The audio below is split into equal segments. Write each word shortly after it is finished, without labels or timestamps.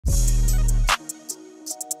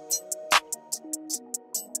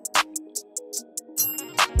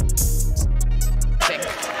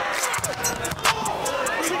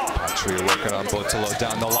Botolo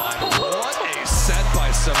down the line. What a set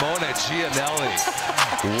by Simone Giannelli.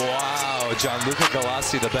 Wow, Gianluca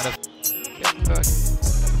Galassi, the benefit.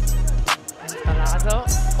 Palazzo.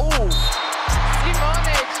 Oh,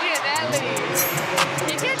 Simone Giannelli.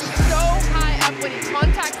 He gets so high up when he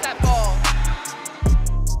contacts that ball.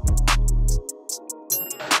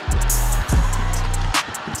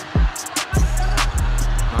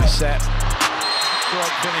 Nice set.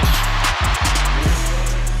 Great finish.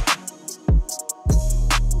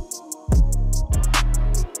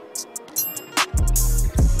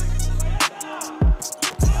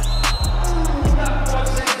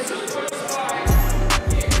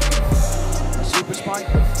 Super spike,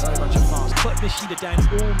 very much a fast. Put Nishida down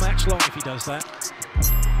all match long if he does that.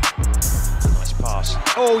 Nice pass.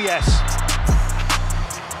 Oh yes.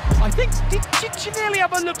 I think, did Giannelli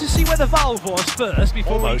have a look to see where the valve was first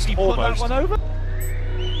before he put that one over?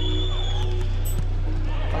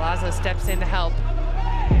 Palazzo steps in to help.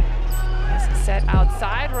 Set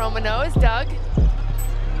outside, Romano is dug.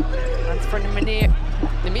 Runs for Namir.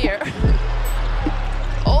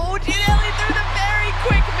 Oh, Giannelli through the very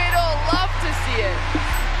quick middle. Love to see it.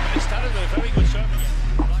 He started with a very good serve again.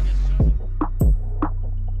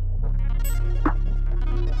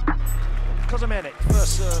 Kozamenik,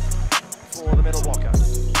 first serve for the middle blocker.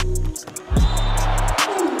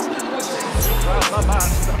 Well, Mamat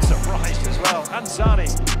got surprised as well. And Zani,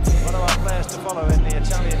 one of our players to follow in the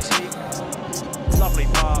Italian team. Lovely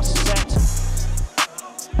pass, set.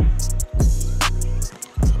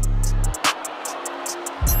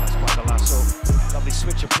 That's by Galasso. Lovely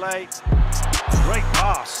switch of play. Great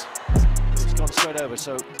pass. It's gone straight over,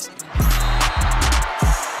 so knew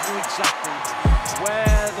exactly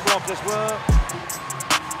where the blockers were.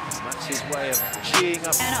 That's his way of geeing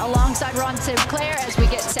up. And alongside Ron Sinclair as we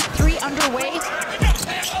get set 3 underway.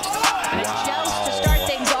 And Joust to start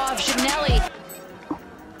things off, Giannelli.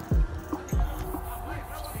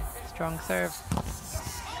 Strong serve.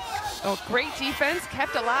 Oh, great defense,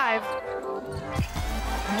 kept alive.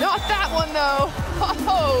 Not that one though.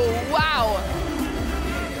 Oh, wow.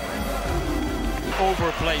 Over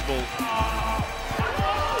a play ball.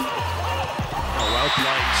 Oh, well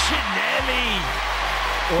played. Giannelli!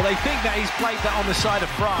 Or they think that he's played that on the side of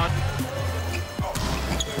France.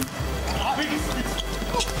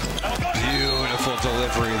 Beautiful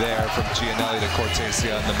delivery there from Giannelli to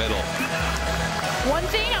Cortesia in the middle. One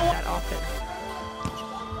thing I want. Often.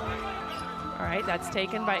 All right, that's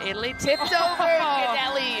taken by Italy. Tipped over,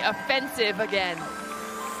 Giannelli, offensive again.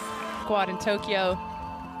 Squad in Tokyo,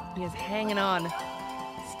 he is hanging on.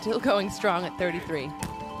 Still going strong at 33.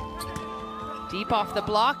 Deep off the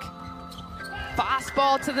block.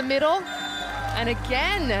 Fastball to the middle. And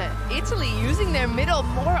again, Italy using their middle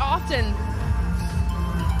more often.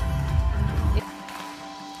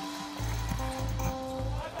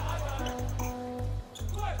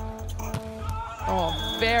 Oh,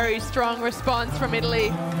 very strong response from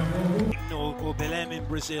Italy. Or Belém in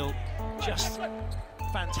Brazil, just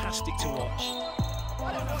fantastic to watch.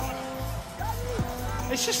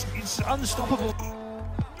 It's unstoppable. Couldn't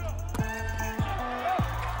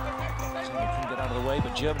get out of the way,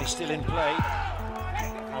 but Germany still in play.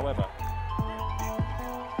 However,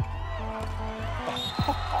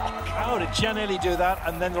 how did Giannelli do that?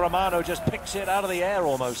 And then Romano just picks it out of the air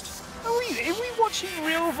almost. Are we watching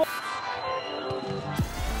real?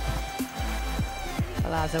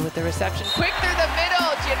 Palazzo with the reception. Quick through the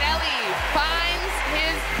middle. Giannelli finds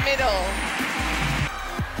his middle.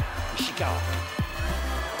 Ishikawa.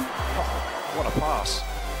 Oh, what a pass.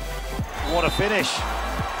 What a finish.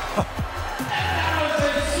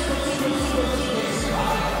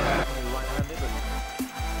 Right-handed, but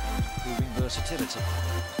proving versatility.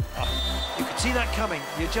 You could see that coming.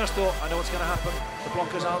 You just thought, I know what's going to happen. The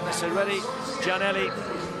blockers aren't necessarily ready. Giannelli. A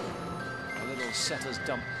little setter's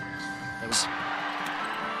dump. There was...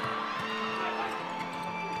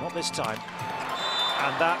 Not this time.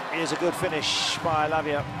 And that is a good finish by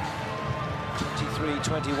Lavia.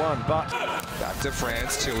 23-21, but... Back to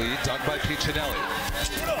France to lead, dug by Piccinelli.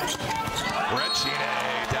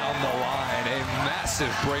 Recine down the line, a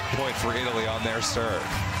massive break point for Italy on their serve.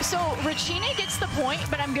 So Recine gets the point,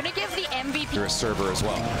 but I'm going to give the MVP. You're a server as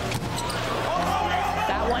well.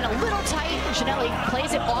 That one a little tight. Giannelli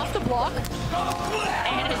plays it off the block.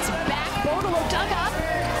 And it's back. Botolo dug up.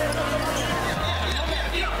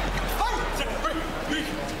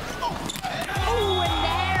 Oh, and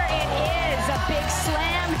there it is. A big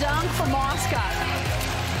slam dunk for Moscow.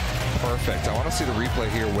 Perfect. I want to see the replay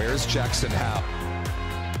here. Where's Jackson Howe?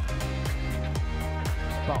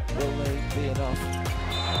 But will they be enough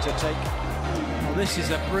to take Well, this is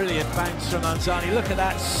a brilliant bounce from Anzani. Look at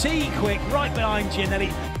that, quick, right behind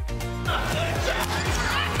Giannelli.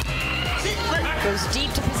 Goes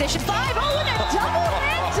deep to position 5. Oh, and a double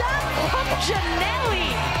hand dunk from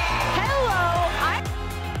Giannelli. Hello.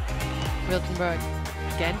 Wiltenberg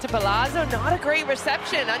again to Palazzo. Not a great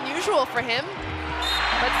reception, unusual for him.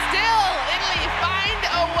 But still, Italy find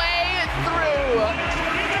a way through.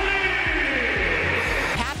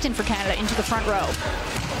 Captain for Canada into the front row.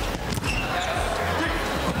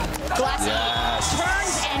 Galassi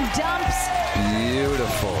turns and dumps.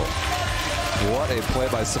 Beautiful. What a play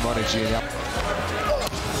by Simone Giannelli.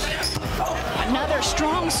 Another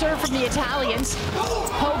strong serve from the Italians.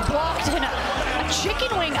 Ho blocked and a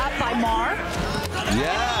chicken wing up by Mar.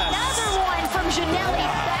 Yes. Another one from Giannelli.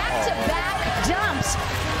 Back-to-back dumps.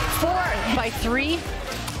 4 by 3.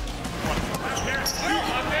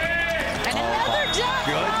 And another dunk.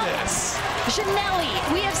 Goodness. Giannelli.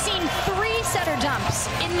 We have seen 3 setter dumps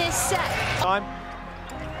in this set. Time.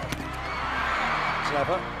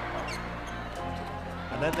 Clever.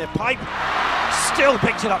 And then the pipe. Still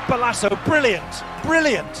picked it up. Palazzo, brilliant.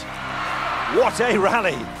 Brilliant. What a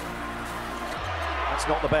rally. That's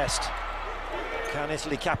not the best. Can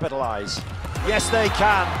Italy capitalize? Yes, they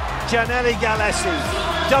can. Giannelli Galassi.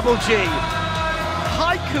 Double G.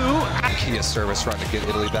 Haiku. Key service run to get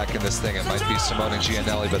Italy back in this thing. It might be Simone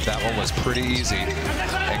Giannelli, but that one was pretty easy.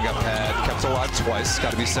 Engapad kept alive twice.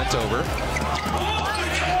 Got to be sent over.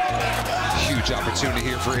 Huge opportunity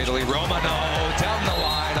here for Italy. Romano down the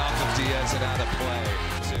line off of Diaz and out of play.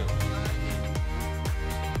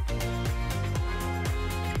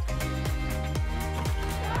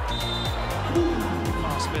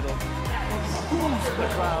 Fast middle. The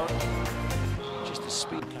crowd. Just a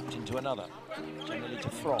speed captain to another. Generally to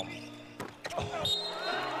From.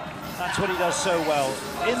 That's what he does so well.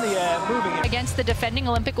 In the air, moving it. Against the defending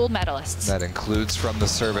Olympic gold medalists. That includes from the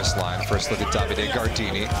service line. First look at Davide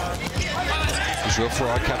Gardini.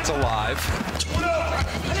 Geoffroy kept alive.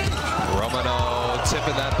 Romano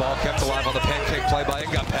tipping that ball, kept alive on the pancake play by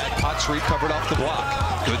Engapad. Patry covered off the block.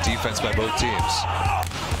 Good defense by both teams.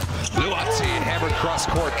 Luati hammered cross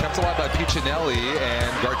court, kept alive by Piccinelli,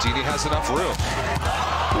 and Gardini has enough room.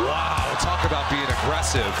 Wow, talk about being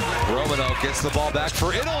aggressive. Romano gets the ball back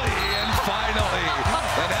for Italy, and finally,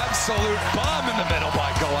 an absolute bomb in the middle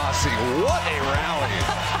by Galassi. What a rally.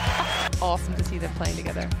 Awesome to see them playing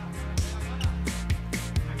together.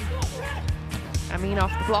 I mean,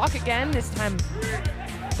 off the block again, this time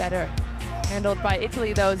better handled by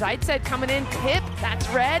Italy, though. Zaitsev coming in, tip, that's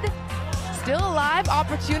red. Still alive,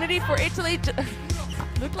 opportunity for Italy.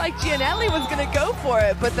 Looked like Giannelli was gonna go for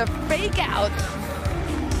it, but the fake out.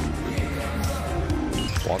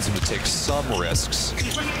 Wants him to take some risks. And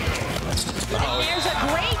there's a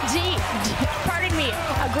great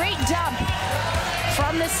a great dump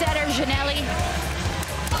from the setter, Giannelli.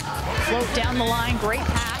 Float down the line, great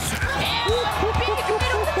pass. And a big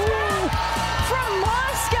middle from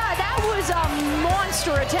Mosca. That was a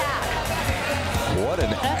monster attack. What an...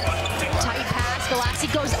 Tight pass, Galassi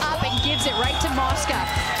goes up and gives it right to Mosca.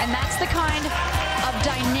 And that's the kind of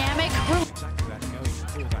dynamic group.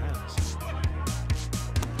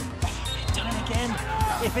 Done it again.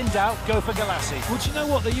 If in doubt, go for Galassi. Well, do you know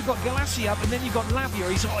what? You've got Galassi up, and then you've got Lavia.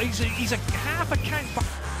 He's a half a count.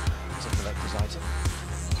 It's a collector's item.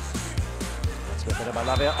 Let's go better by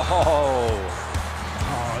Lavia. Oh,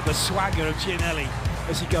 the swagger of Giannelli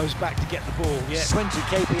as he goes back to get the ball. Yeah. 20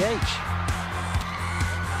 kph.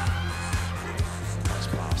 Nice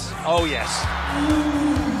pass. Oh yes.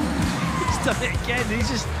 He's done it again.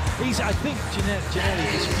 I think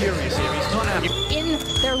Giannelli is furious here. He's not happy. In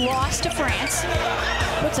their loss to France,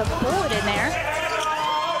 puts a bullet in there.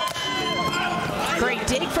 Great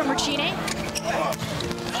dig from Ricine.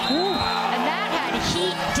 And that had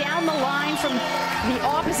heat down the line from the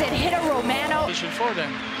opposite hitter, Romano. For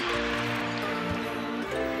them.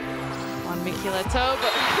 On Michelato,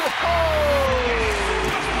 but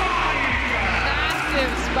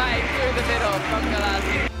massive spike through the middle from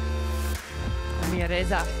Galassi.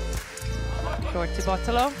 Mireza. Short to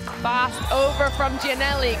Bottolo. Fast over from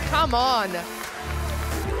Giannelli. Come on.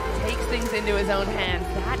 Takes things into his own hands.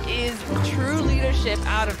 That is true leadership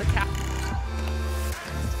out of the cap.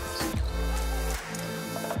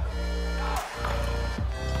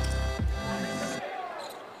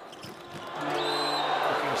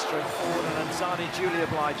 Looking straight forward, and Anzani duly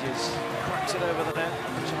obliges. Cracks it over the net.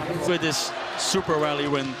 With this super rally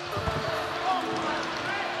win.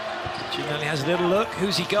 Giannelli has a little look.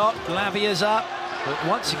 Who's he got? Lavia's up. But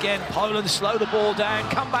once again, Poland slow the ball down,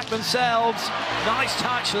 come back themselves. Nice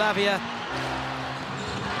touch, Lavia.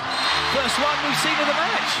 First one we've seen of the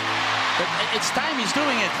match. But it's time he's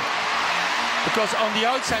doing it. Because on the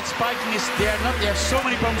outside, spiking is they have so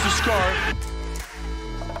many problems to score.